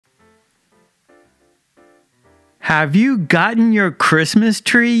Have you gotten your Christmas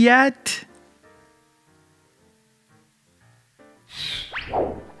tree yet?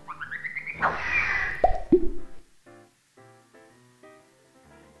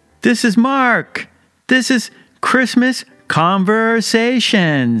 This is Mark. This is Christmas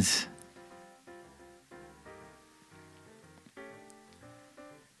Conversations.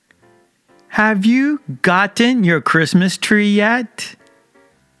 Have you gotten your Christmas tree yet?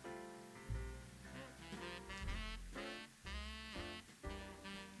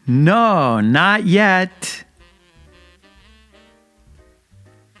 No, not yet.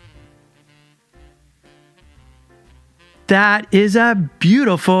 That is a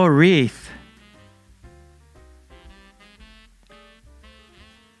beautiful wreath.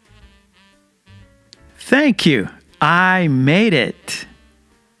 Thank you. I made it.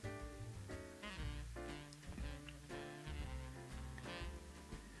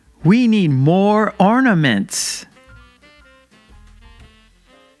 We need more ornaments.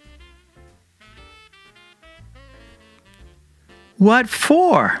 What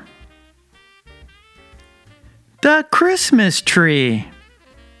for? The Christmas tree.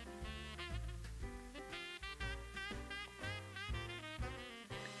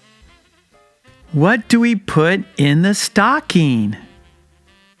 What do we put in the stocking?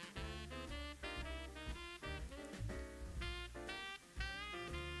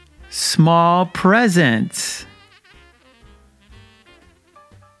 Small presents.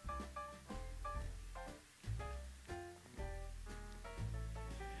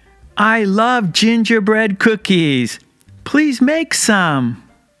 I love gingerbread cookies. Please make some.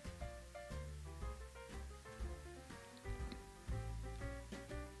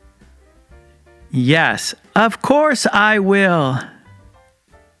 Yes, of course I will.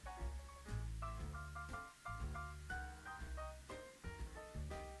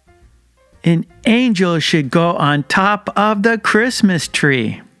 An angel should go on top of the Christmas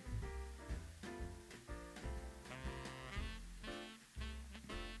tree.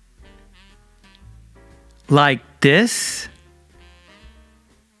 Like this?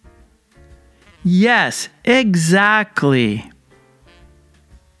 Yes, exactly.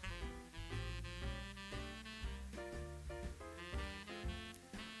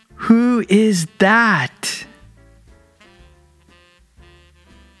 Who is that?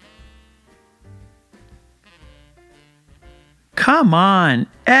 Come on,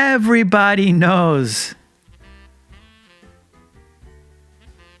 everybody knows.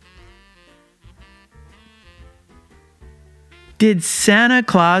 Did Santa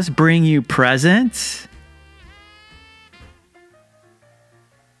Claus bring you presents?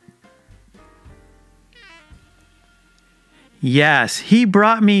 Yes, he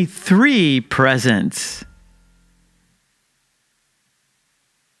brought me 3 presents.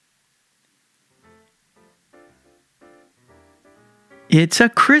 It's a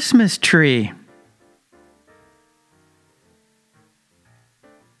Christmas tree.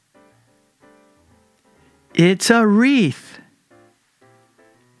 It's a wreath.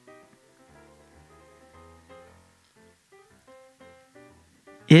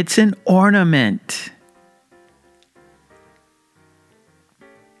 It's an ornament.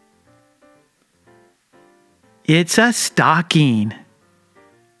 It's a stocking.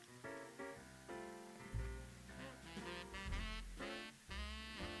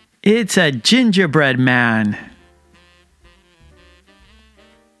 It's a gingerbread man.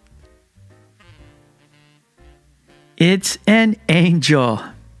 It's an angel.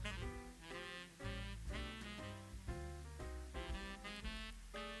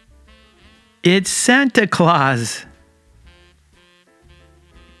 It's Santa Claus.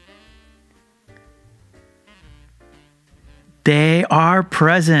 They are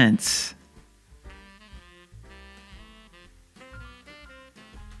presents.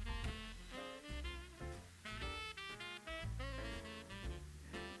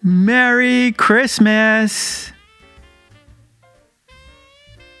 Merry Christmas!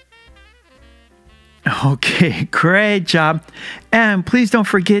 Okay, great job. And please don't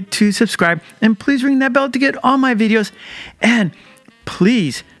forget to subscribe. And please ring that bell to get all my videos. And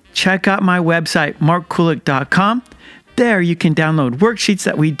please check out my website, markkulek.com. There you can download worksheets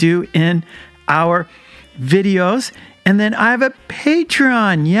that we do in our videos. And then I have a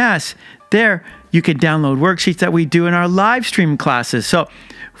Patreon. Yes, there you can download worksheets that we do in our live stream classes. So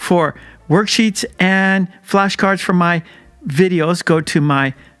for worksheets and flashcards for my videos, go to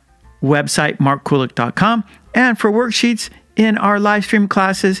my website, markkulek.com. And for worksheets in our live stream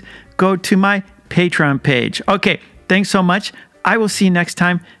classes, go to my Patreon page. Okay, thanks so much. I will see you next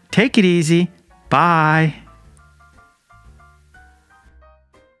time. Take it easy. Bye.